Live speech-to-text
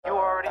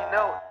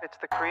note, it's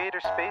the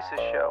Creator Spaces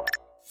show.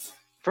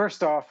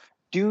 First off,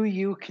 do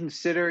you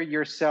consider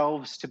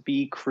yourselves to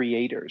be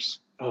creators?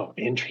 Oh,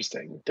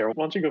 interesting. Daryl,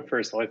 why don't you go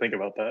first while I think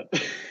about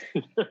that?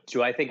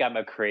 Do I think I'm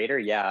a creator?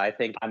 Yeah, I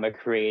think I'm a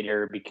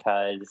creator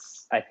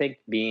because I think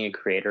being a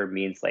creator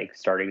means like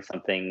starting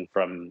something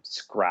from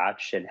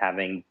scratch and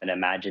having an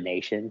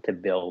imagination to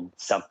build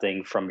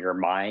something from your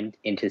mind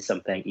into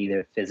something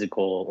either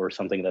physical or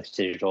something that's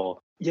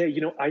digital. Yeah,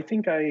 I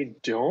think I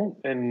don't,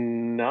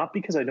 and not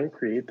because I don't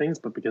create things,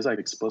 but because I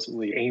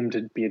explicitly aim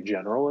to be a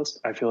generalist.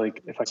 I feel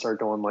like if I start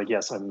going like,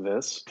 yes, I'm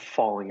this,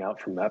 falling out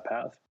from that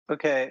path.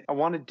 Okay, I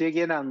want to dig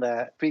in on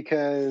that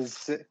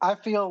because I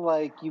feel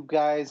like you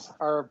guys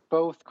are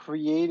both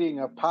creating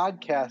a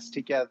podcast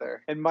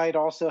together and might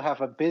also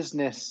have a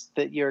business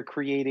that you're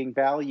creating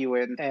value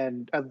in.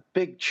 And a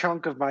big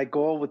chunk of my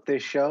goal with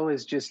this show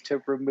is just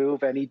to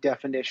remove any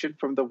definition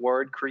from the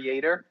word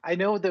creator. I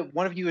know that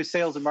one of you is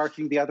sales and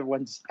marketing, the other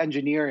one's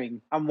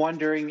engineering. I'm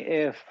wondering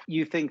if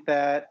you think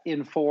that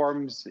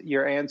informs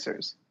your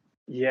answers.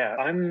 Yeah,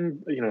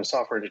 I'm, a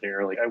software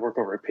engineer. Like I work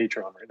over at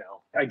Patreon right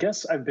now. I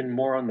guess I've been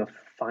more on the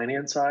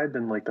finance side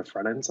than like the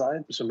front end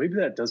side. So maybe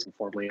that does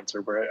inform the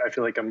answer, where I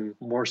feel like I'm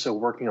more so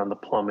working on the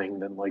plumbing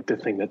than like the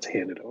thing that's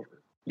handed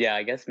over. Yeah,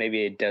 I guess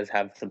maybe it does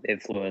have some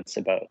influence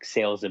about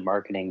sales and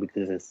marketing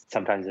because it's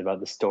sometimes about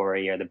the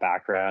story or the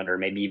background or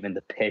maybe even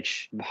the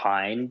pitch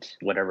behind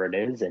whatever it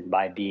is. And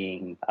by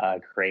being a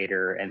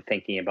creator and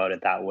thinking about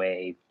it that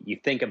way, you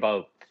think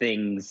about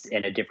things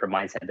in a different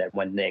mindset than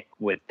what Nick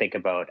would think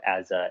about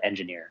as an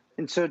engineer.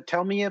 And so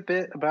tell me a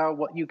bit about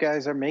what you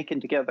guys are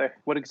making together.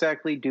 What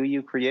exactly do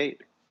you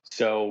create?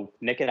 So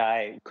Nick and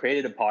I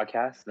created a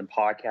podcast. The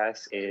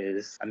podcast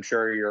is, I'm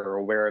sure you're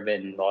aware of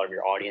it and a lot of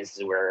your audience is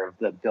aware of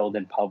the Build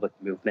in Public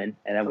movement.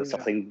 And that was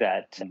something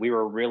that we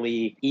were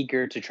really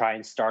eager to try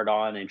and start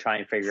on and try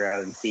and figure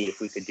out and see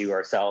if we could do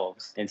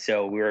ourselves. And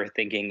so we were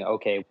thinking,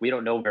 okay, we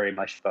don't know very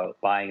much about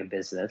buying a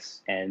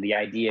business. And the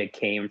idea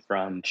came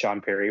from Sean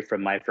Perry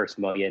from My First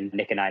Million.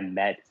 Nick and I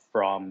met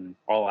from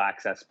All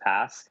Access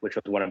Pass, which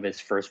was one of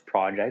his first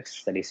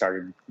projects that he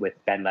started with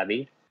Ben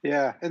Levy.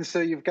 Yeah. And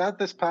so you've got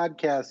this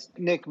podcast.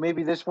 Nick,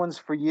 maybe this one's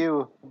for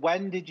you.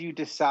 When did you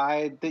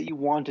decide that you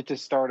wanted to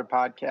start a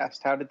podcast?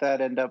 How did that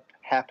end up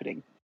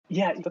happening?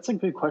 Yeah, that's a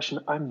good question.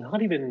 I'm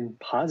not even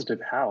positive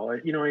how.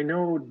 I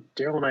know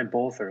Daryl and I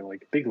both are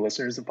like big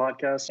listeners of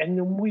podcasts, and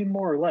we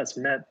more or less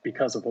met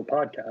because of a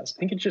podcast. I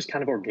think it just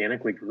kind of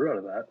organically grew out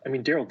of that. I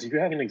mean, Daryl, do you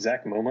have an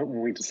exact moment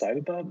when we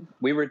decided that?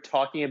 We were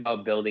talking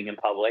about building in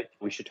public.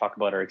 We should talk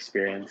about our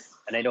experience.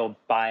 And I know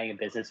buying a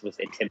business was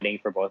intimidating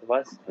for both of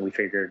us. And we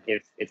figured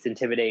if it's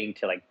intimidating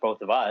to like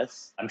both of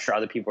us, I'm sure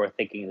other people are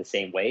thinking the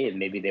same way and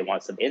maybe they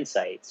want some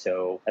insight.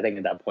 So I think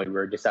at that point we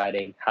were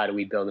deciding, how do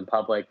we build in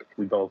public?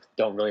 We both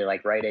don't really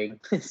like writing.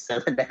 So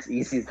the next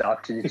easiest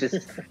option is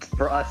just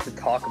for us to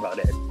talk about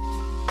it.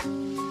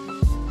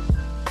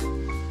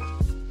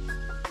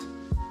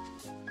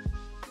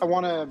 I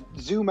want to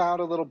zoom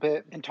out a little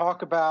bit and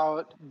talk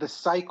about the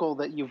cycle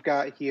that you've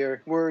got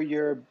here, where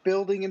you're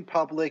building in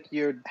public,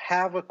 you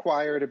have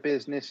acquired a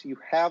business, you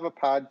have a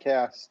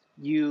podcast,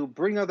 you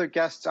bring other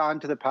guests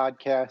onto the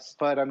podcast,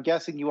 but I'm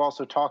guessing you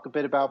also talk a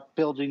bit about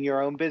building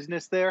your own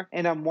business there.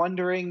 And I'm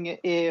wondering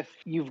if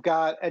you've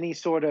got any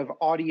sort of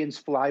audience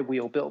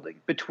flywheel building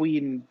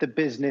between the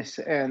business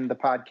and the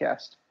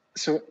podcast.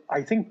 So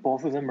I think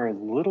both of them are a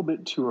little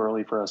bit too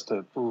early for us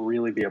to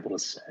really be able to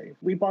say.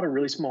 We bought a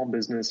really small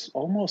business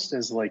almost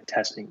as like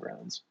testing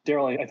grounds.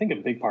 Daryl, I think a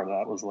big part of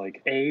that was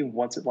like, A,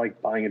 what's it like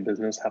buying a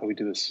business? How do we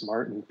do this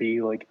smart? And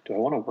B, like, do I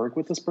want to work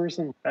with this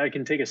person? I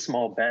can take a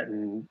small bet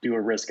and do a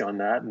risk on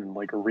that and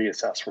like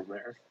reassess from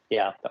there.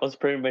 Yeah, that was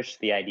pretty much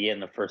the idea in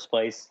the first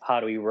place.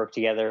 How do we work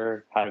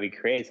together? How do we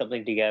create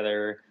something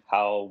together?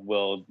 How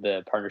will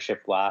the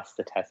partnership last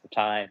the test of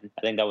time?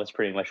 I think that was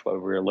pretty much what we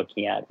were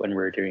looking at when we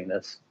were doing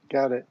this.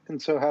 Got it. And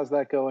so how's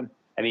that going?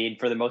 I mean,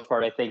 for the most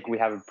part, I think we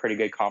have a pretty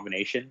good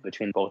combination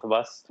between both of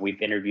us.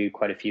 We've interviewed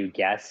quite a few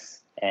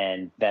guests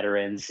and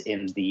veterans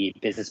in the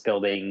business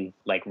building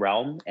like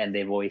realm, and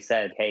they've always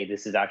said, hey,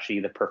 this is actually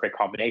the perfect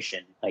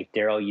combination. Like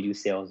Daryl, you do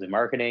sales and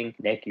marketing.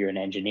 Nick, you're an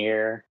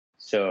engineer.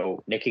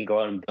 So Nick can go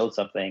out and build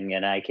something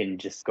and I can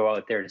just go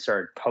out there and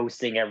start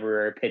posting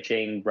everywhere,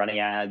 pitching, running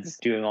ads,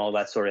 doing all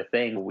that sort of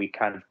thing. We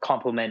kind of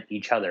complement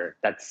each other.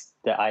 That's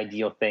the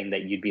ideal thing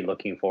that you'd be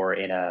looking for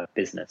in a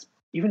business.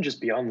 Even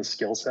just beyond the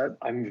skill set,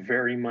 I'm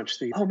very much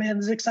oh man,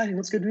 this is exciting.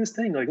 Let's go do this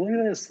thing. Like, look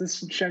at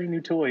this shiny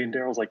new toy. And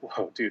Daryl's like,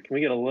 whoa, dude, can we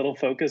get a little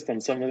focused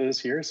on some of this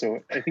here? So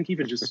I think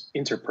even just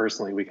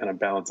interpersonally, we kind of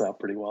balance out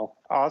pretty well.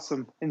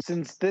 Awesome. And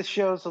since this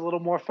show's a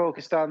little more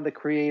focused on the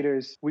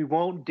creators, we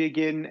won't dig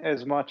in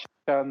as much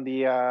on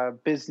the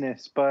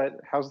business, but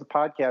how's the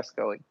podcast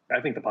going? I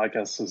think the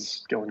podcast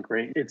is going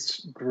great.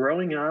 It's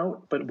growing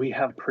out, but we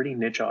have a pretty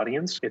niche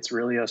audience. It's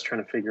really us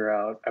trying to figure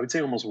out, I would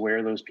say almost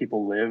where those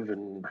people live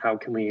and how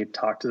can we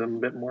talk to them a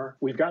bit more.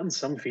 We've gotten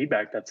some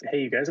feedback that's, hey,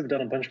 you guys have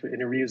done a bunch of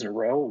interviews in a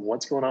row.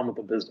 What's going on with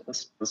the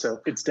business?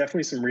 So it's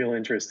definitely some real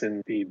interest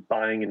in the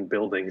buying and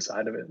building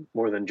side of it,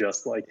 more than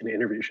just like an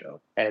interview show.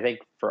 And I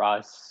think for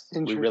us,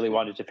 we really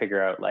wanted to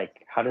figure out,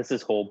 like, how does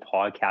this whole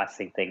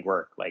podcasting thing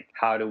work? Like,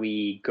 how do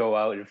we go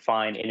out and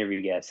find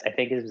interview guests? I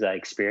think it was that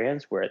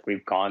experience where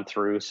we've gone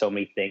through so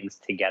many things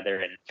together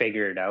and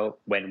figured it out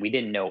when we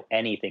didn't know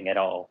anything at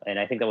all. And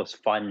I think that was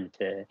fun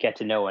to get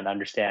to know and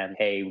understand,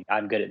 hey,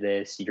 I'm good at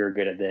this, you're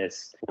good at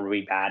this, what are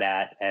we bad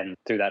at? And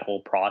through that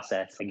whole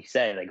process, like you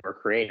said, like, we're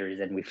creators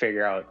and we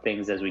figure out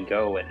things as we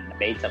go and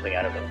made something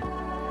out of it.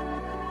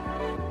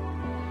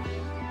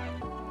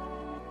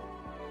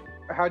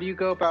 How do you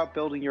go about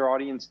building your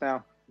audience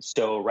now?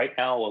 So right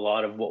now, a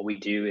lot of what we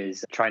do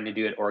is trying to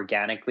do it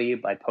organically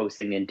by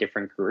posting in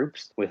different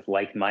groups with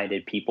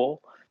like-minded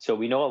people. So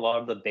we know a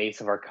lot of the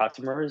base of our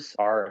customers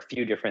are a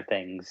few different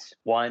things.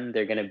 One,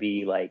 they're going to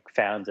be like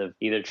fans of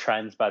either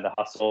Trends by the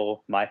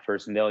Hustle, My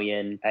First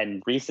Million,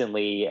 and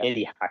recently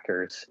indie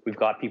hackers. We've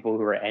got people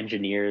who are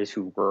engineers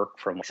who work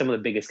from some of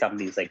the biggest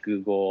companies like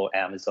Google,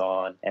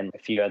 Amazon, and a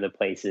few other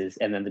places.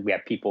 And then we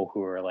have people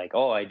who are like,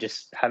 oh, I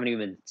just haven't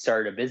even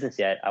started a business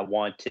yet. I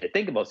want to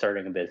think about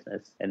starting a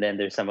business. And then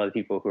there's some other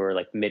people who are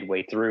like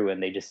midway through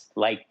and they just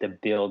like the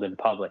build in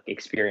public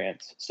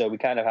experience. So we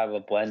kind of have a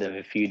blend of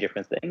a few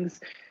different things.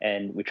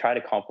 And we try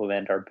to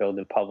complement our build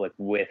in public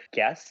with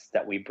guests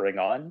that we bring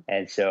on.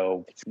 And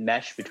so it's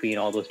mesh between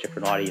all those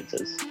different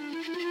audiences.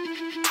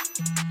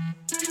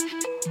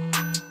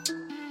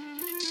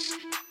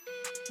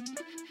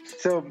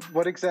 So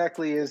what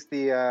exactly is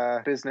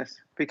the business?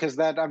 Because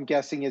that, I'm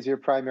guessing, is your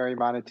primary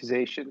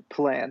monetization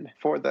plan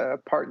for the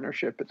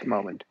partnership at the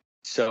moment.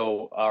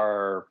 So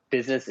our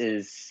business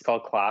is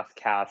called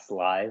ClassCast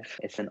Live.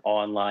 It's an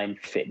online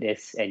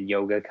fitness and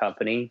yoga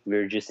company. We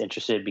were just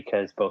interested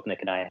because both Nick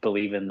and I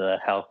believe in the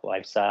health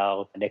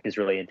lifestyle. Nick is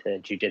really into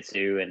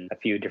jiu-jitsu and a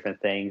few different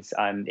things.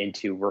 I'm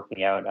into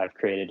working out. I've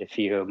created a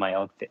few of my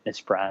own fitness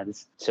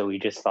brands. So we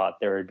just thought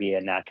there would be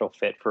a natural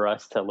fit for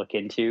us to look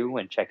into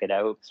and check it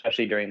out.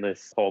 Especially during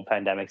this whole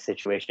pandemic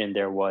situation,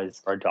 there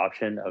was our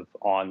adoption of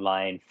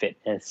online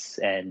fitness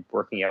and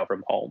working out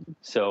from home.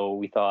 So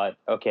we thought,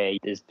 okay,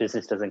 this business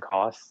doesn't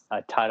cost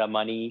a ton of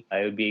money.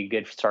 It would be a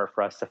good start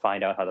for us to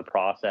find out how the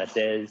process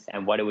is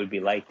and what it would be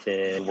like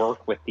to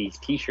work with these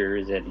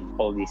teachers and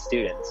all these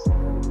students.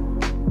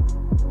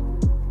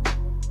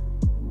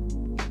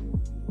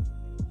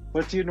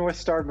 What's your North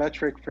Star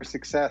metric for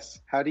success?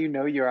 How do you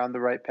know you're on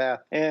the right path?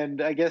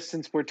 And I guess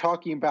since we're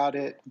talking about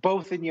it,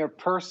 both in your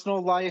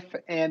personal life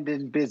and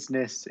in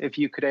business, if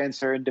you could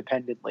answer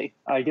independently.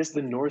 I guess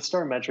the North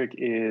Star metric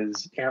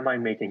is, am I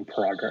making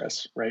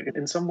progress, right?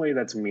 In some way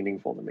that's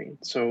meaningful to me.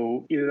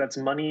 So either that's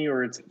money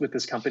or it's with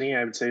this company,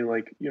 I would say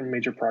like,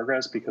 major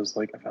progress because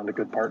like I found a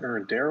good partner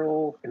in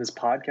Daryl and his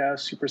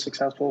podcast, super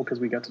successful because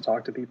we got to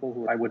talk to people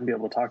who I wouldn't be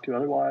able to talk to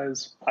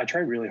otherwise. I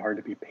try really hard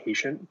to be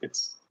patient.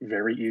 It's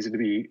very easy to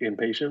be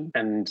impatient.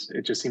 And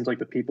it just seems like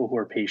the people who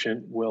are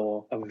patient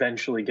will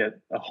eventually get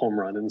a home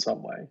run in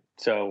some way.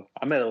 So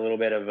I'm at a little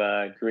bit of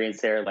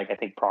agreement there. Like, I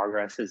think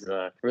progress is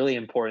a really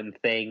important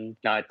thing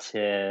not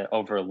to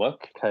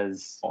overlook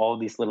because all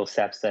these little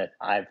steps that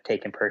I've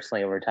taken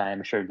personally over time,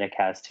 I'm sure Nick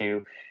has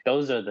too,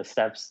 those are the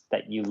steps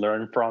that you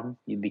learn from,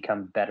 you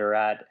become better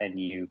at, and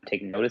you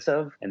take notice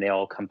of, and they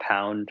all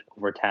compound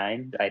over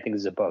time. I think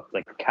there's a book,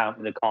 like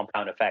the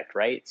compound effect,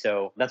 right?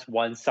 So that's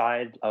one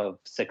side of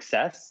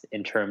success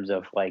in terms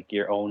of like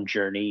your own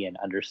journey and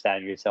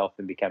understanding yourself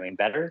and becoming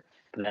better.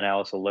 But then I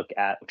also look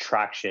at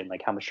traction,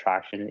 like how much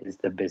traction is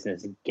the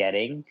business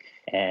getting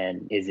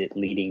and is it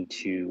leading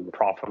to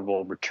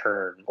profitable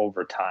return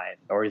over time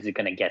or is it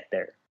going to get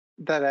there?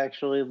 That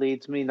actually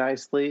leads me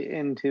nicely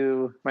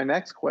into my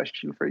next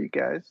question for you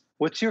guys.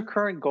 What's your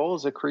current goal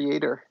as a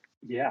creator?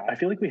 Yeah, I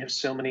feel like we have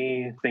so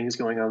many things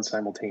going on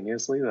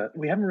simultaneously that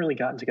we haven't really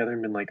gotten together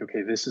and been like,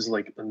 okay, this is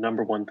like the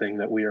number one thing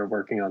that we are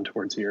working on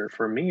towards here.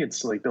 For me,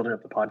 it's like building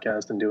up the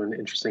podcast and doing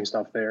interesting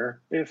stuff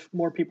there. If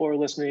more people are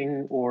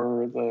listening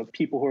or the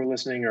people who are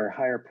listening are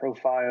higher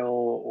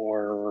profile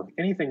or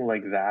anything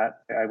like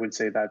that, I would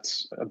say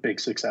that's a big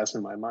success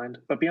in my mind.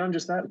 But beyond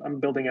just that, I'm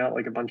building out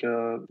like a bunch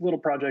of little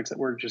projects that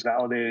we're just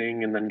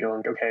validating and then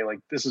going, okay, like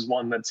this is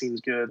one that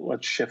seems good.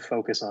 Let's shift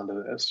focus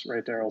onto this,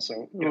 right, Daryl?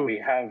 So we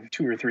have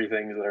 2 or 3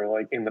 things that are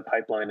like in the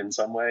pipeline in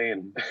some way,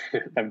 and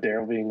have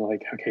Daryl being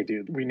like, okay,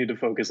 dude, we need to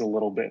focus a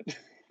little bit.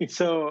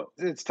 So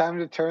it's time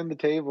to turn the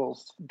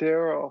tables.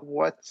 Daryl,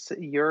 what's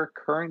your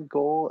current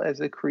goal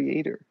as a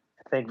creator?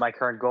 think my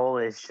current goal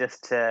is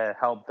just to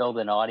help build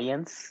an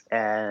audience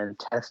and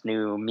test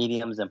new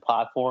mediums and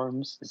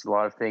platforms. There's a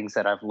lot of things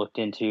that I've looked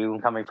into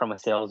coming from a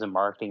sales and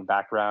marketing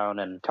background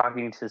and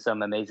talking to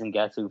some amazing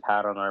guests we've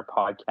had on our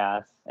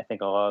podcast. I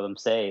think a lot of them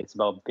say it's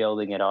about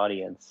building an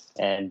audience.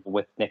 And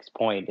with Nick's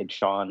point,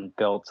 Sean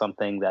built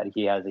something that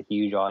he has a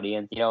huge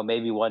audience.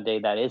 Maybe one day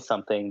that is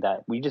something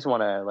that we just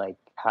want to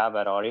have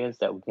that audience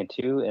that we can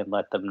do and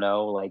let them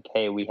know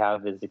hey, we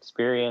have this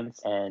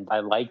experience and I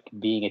like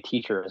being a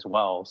teacher as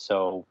well.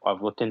 So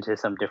I've looked into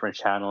some different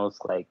channels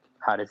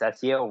how does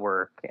SEO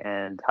work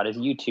and how does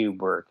YouTube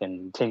work,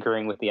 and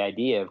tinkering with the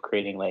idea of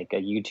creating a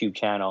YouTube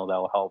channel that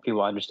will help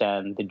people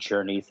understand the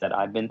journeys that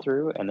I've been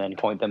through and then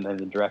point them in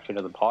the direction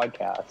of the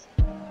podcast.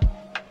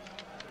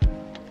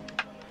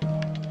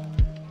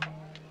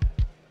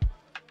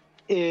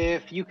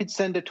 If you could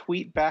send a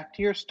tweet back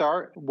to your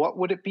start, what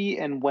would it be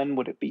and when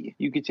would it be?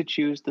 You get to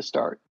choose the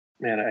start.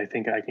 Man, I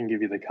think I can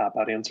give you the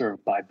cop-out answer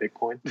of buy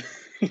Bitcoin.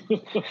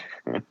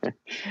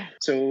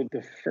 So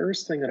the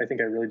first thing that I think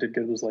I really did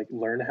good was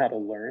learn how to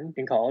learn.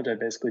 In college, I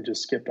basically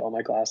just skipped all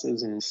my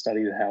classes and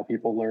studied how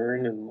people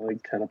learn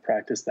and kind of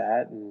practiced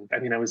that. And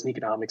I was an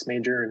economics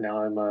major and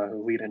now I'm a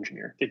lead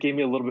engineer. It gave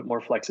me a little bit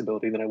more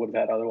flexibility than I would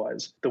have had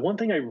otherwise. The one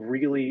thing I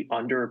really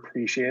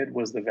underappreciated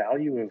was the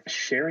value of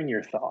sharing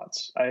your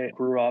thoughts. I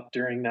grew up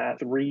during that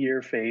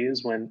 3-year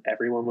phase when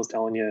everyone was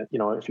telling you,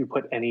 if you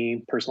put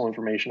any personal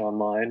information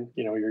online,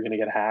 you're going to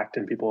get hacked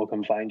and people will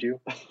come find you.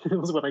 It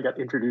was when I got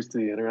introduced to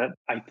the internet.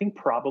 I think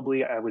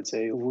probably I would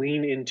say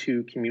lean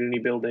into community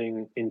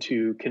building,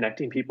 into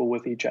connecting people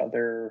with each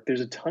other. There's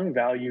a ton of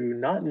value,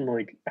 not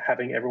in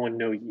having everyone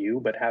know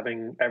you, but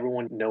having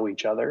everyone know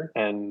each other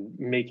and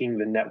making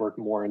the network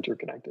more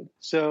interconnected.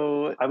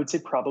 So I would say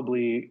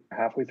probably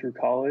halfway through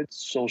college,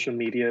 social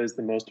media is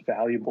the most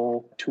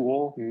valuable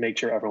tool. Make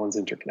sure everyone's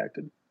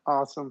interconnected.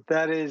 Awesome.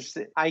 That is,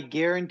 I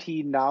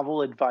guarantee,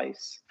 novel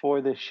advice for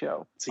this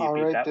show. So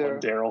you beat that one,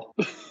 Daryl.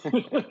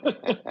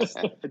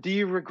 Do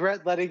you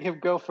regret letting him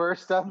go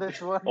first on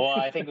this one? Well,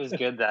 I think it was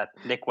good that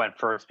Nick went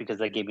first because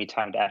that gave me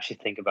time to actually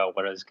think about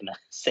what I was going to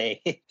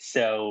say.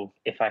 So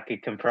if I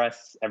could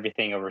compress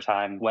everything over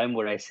time, when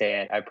would I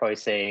say it? I'd probably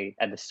say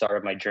at the start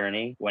of my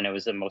journey, when it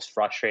was the most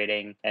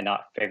frustrating and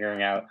not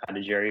figuring out how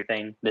to do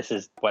everything. This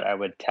is what I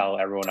would tell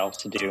everyone else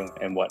to do,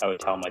 and what I would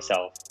tell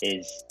myself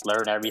is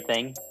learn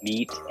everything,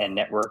 meet and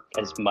network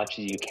as much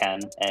as you can.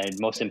 And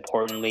most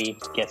importantly,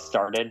 get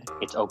started.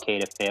 It's okay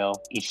to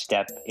fail. Each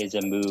step is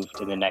a move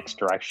in the next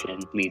direction,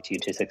 leads you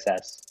to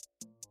success.